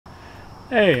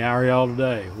Hey, how are y'all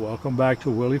today? Welcome back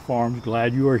to Willie Farms.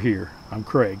 Glad you are here. I'm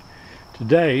Craig.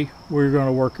 Today we're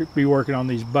going to be working on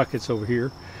these buckets over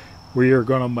here. We are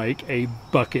going to make a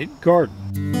bucket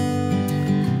garden.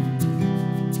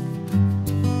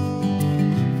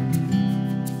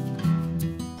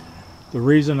 The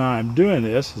reason I'm doing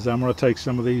this is I'm going to take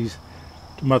some of these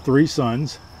to my three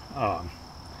sons.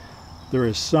 There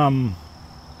is some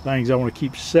things I want to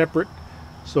keep separate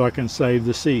so I can save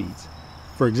the seeds.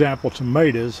 For example,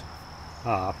 tomatoes,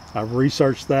 I've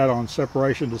researched that on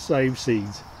separation to save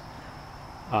seeds,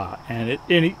 and it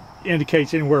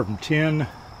indicates anywhere from 10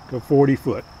 to 40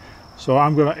 foot. So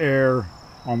I'm going to err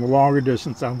on the longer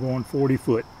distance. I'm going 40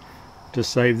 foot to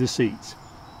save the seeds,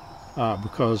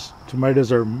 because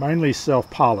tomatoes are mainly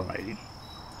self-pollinating,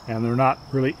 and they're not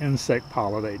really insect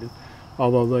pollinated,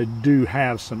 although they do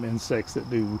have some insects that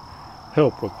do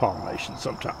help with pollination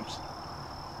sometimes.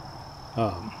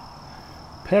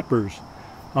 Peppers,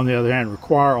 on the other hand,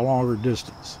 require a longer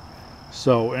distance.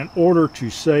 So in order to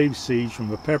save seeds from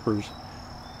the peppers,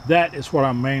 that is what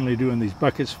I'm mainly doing these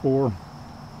buckets for.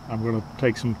 I'm going to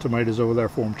take some tomatoes over there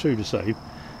for them too to save.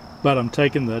 But I'm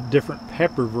taking the different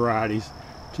pepper varieties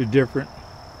to different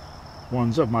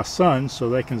ones of my sons so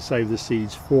they can save the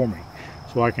seeds for me,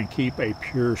 so I can keep a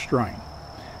pure strain.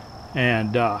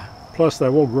 And plus they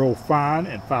will grow fine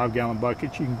in 5-gallon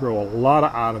buckets. You can grow a lot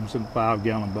of items in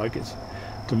 5-gallon buckets.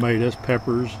 Tomatoes,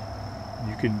 peppers,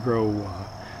 you can grow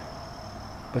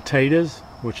potatoes,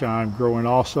 which I'm growing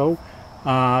also.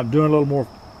 I'm doing a little more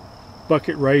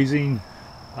bucket raising,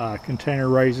 container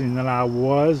raising than I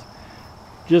was,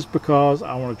 just because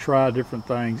I want to try different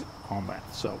things on that.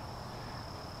 So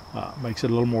makes it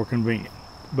a little more convenient.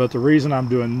 But the reason I'm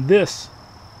doing this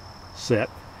set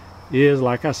is,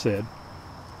 like I said,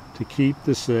 to keep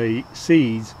the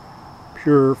seeds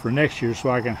pure for next year,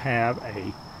 so I can have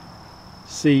a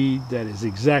seed that is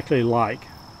exactly like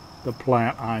the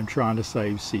plant I'm trying to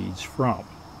save seeds from.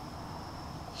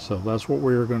 So that's what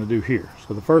we're going to do here.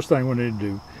 So the first thing we need to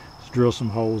do is drill some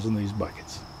holes in these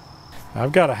buckets.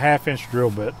 I've got a 1/2-inch drill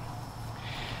bit,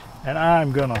 and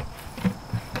I'm going to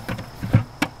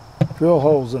drill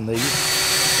holes in these.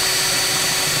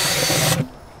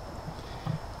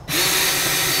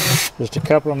 Just a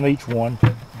couple of them each one.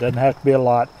 Doesn't have to be a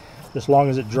lot. As long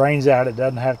as it drains out, it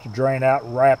doesn't have to drain out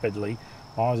rapidly.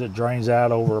 As long as it drains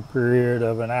out over a period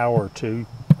of an hour or two,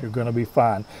 you're going to be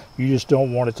fine. You just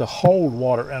don't want it to hold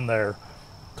water in there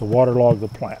to waterlog the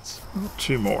plants.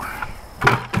 2 more.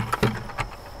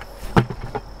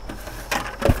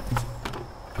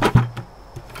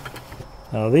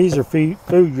 Now these are food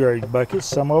grade buckets.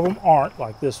 Some of them aren't,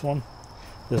 like this one.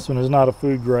 This one is not a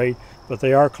food grade, but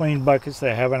they are clean buckets.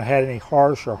 They haven't had any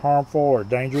harsh or harmful or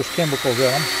dangerous chemicals in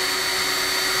them.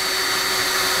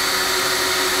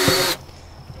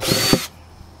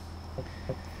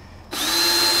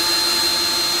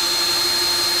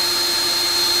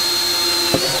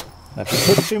 Now, if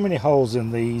you put too many holes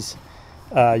in these,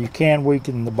 you can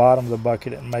weaken the bottom of the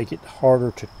bucket and make it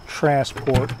harder to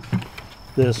transport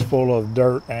this full of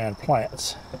dirt and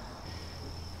plants.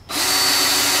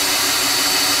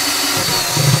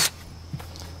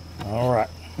 All right.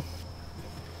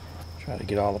 Try to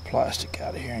get all the plastic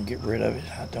out of here and get rid of it.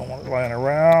 I don't want it laying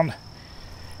around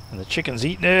and the chickens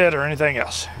eating it or anything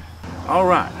else. All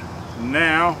right,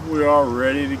 now we are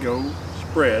ready to go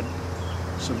spread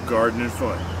some gardening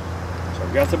fun. So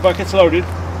I've got the buckets loaded.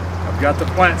 I've got the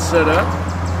plants set up.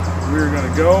 We're going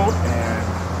to go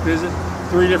and visit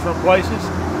 3 different places,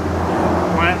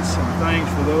 plant some things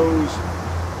for those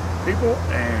people,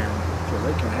 and so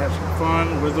they can have some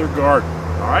fun with their garden.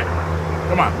 All right,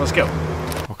 come on, let's go.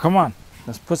 Well, come on,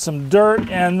 let's put some dirt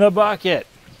in the bucket.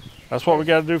 That's what we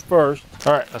got to do first.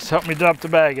 All right, let's help me dump the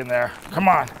bag in there. Come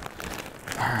on.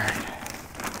 All right.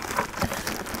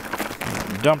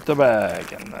 Dump the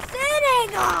bag in there.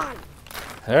 Sitting on.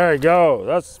 There you go.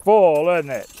 That's full,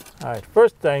 isn't it? All right,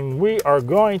 first thing we are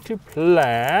going to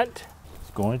plant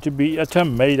is going to be a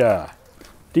tomato.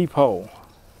 Deep hole.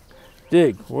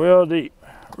 Dig real deep,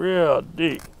 real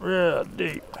deep, real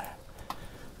deep.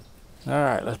 All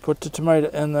right, let's put the tomato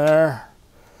in there.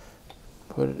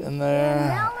 Put it in there.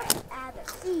 Now let's add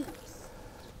the seeds.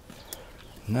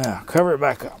 Now cover it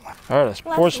back up. All right, let's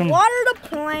pour some water the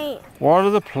plant. Water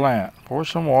the plant. Pour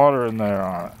some water in there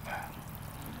on it.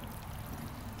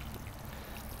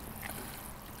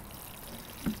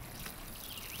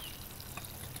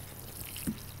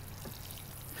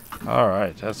 All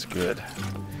right, that's good.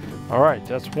 All right,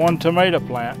 that's 1 tomato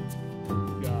plant.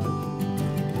 Got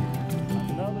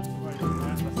another tomato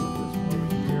plant. Let's put this one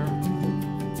over here.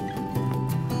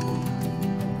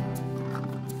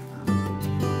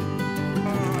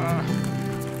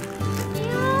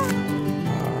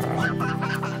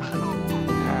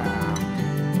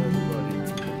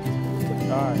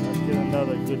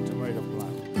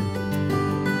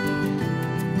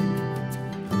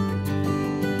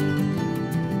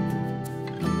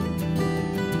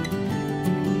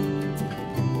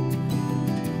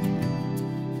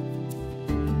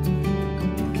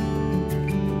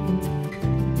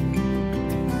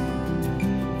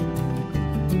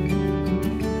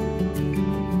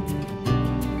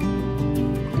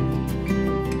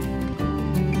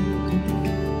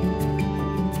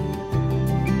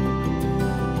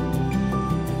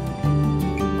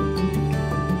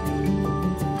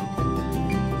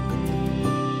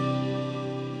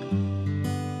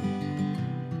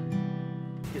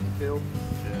 field.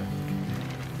 Yeah.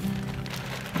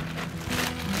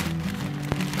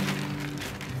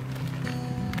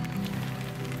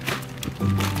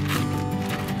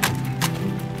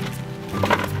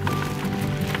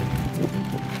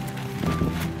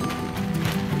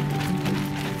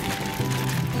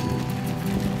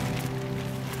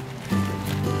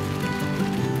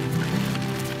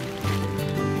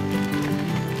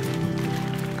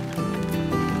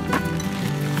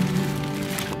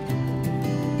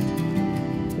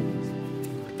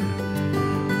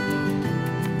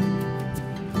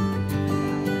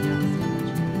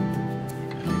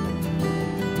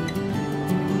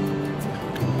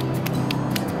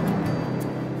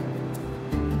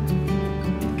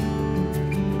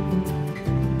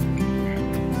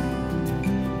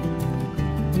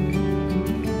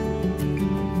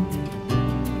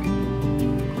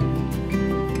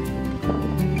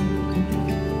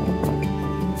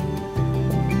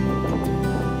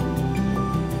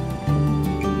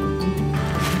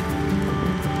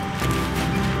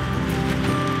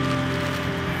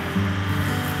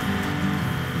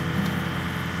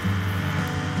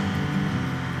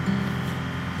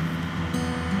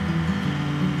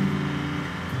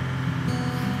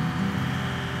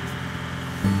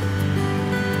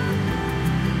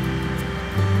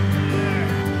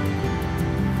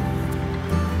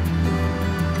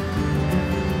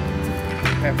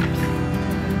 Peppers.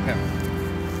 Peppers.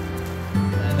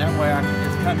 And that way I can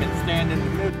just come and stand in the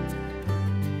middle.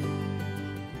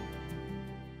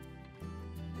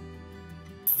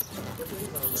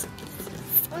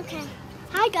 Okay.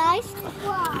 Hi guys.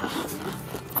 Wow.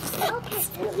 Okay.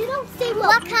 You don't say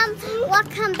what.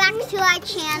 Welcome back to our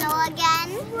channel again.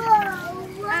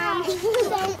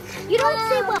 You don't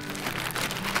say what.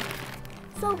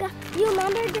 So you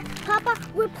remember, Papa?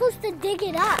 We're supposed to dig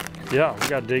it up. Yeah, we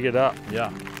gotta dig it up.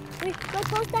 Yeah. We're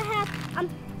supposed to have. Do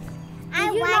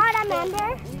you not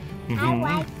remember? I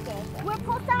like it. We're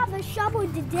supposed to have a shovel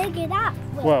to dig it up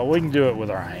with. Well, we can do it with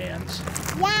our hands.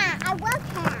 Yeah, I love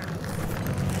hands.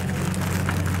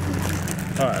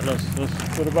 All right, let's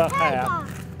put about half. All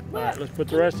right, let's put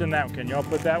the rest in that one. Can y'all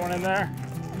put that one in there?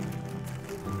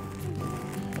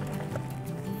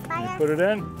 Can you put it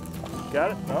in?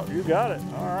 Got it? Oh, you got it.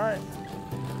 All right.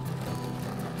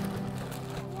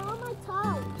 Where are my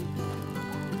toes?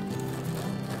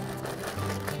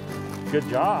 Good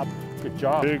job. Good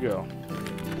job. There you go.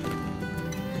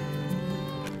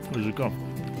 We're just gonna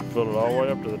fill it all the way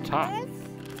up to the top.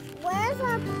 Where's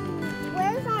our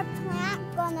plant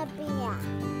gonna be at?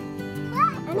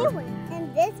 Anywhere. In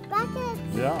this bucket?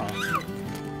 Yeah.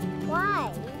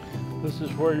 Why? This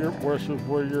is where your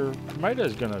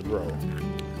tomato's gonna grow.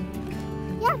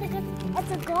 Yeah, because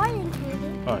it's a garden,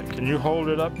 Katie. All right, can you hold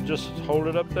it up? Just hold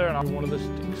it up there, and I'll one of the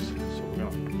sticks. So we're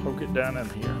gonna poke it down in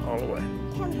here all the way.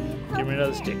 Can we poke Give me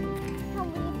another it? stick.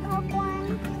 Can we poke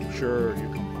one? Sure, you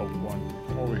can poke one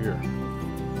over here.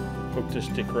 Poke this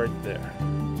stick right there.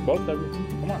 Both of you.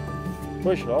 Come on.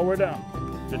 Push it all the way down.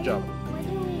 Good job. Why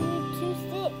do we need 2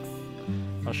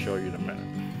 sticks? I'll show you in a minute.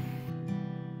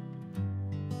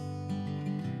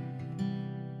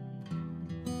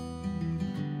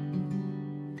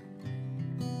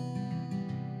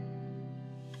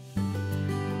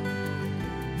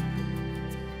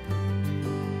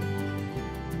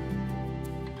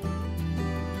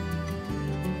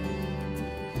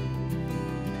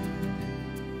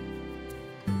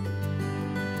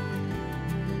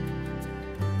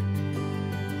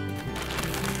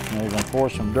 Now we're going to pour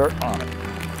some dirt on it.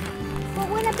 But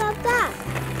what about that?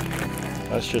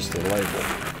 That's just the label.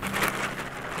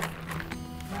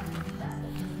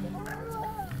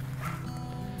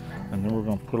 And then we're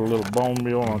going to put a little bone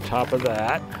meal on top of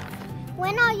that.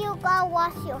 When are you gonna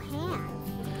wash your hands?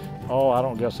 Oh, I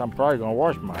don't guess I'm probably going to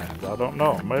wash my hands. I don't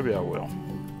know. Maybe I will.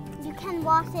 You can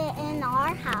wash it in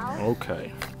our house.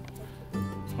 Okay.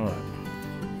 All right.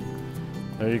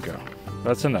 There you go.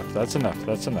 That's enough. That's enough.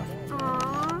 That's enough.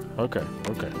 Aww. Okay.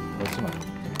 Okay. That's enough.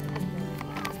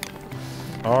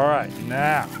 All right.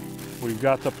 Now, we've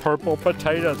got the purple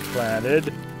potatoes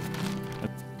planted.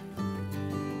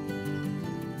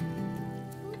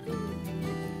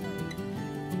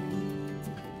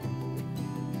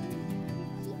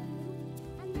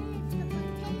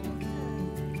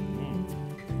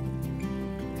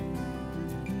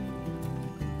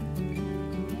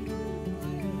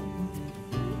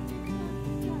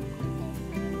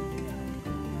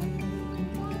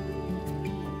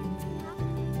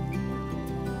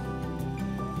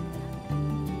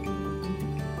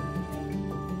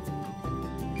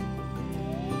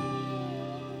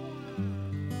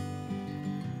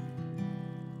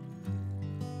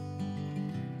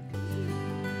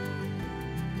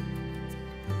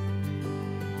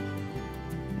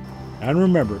 And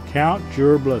remember, count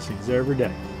your blessings every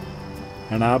day.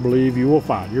 And I believe you will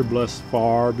find you're blessed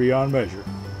far beyond measure.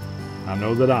 I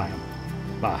know that I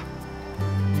am. Bye.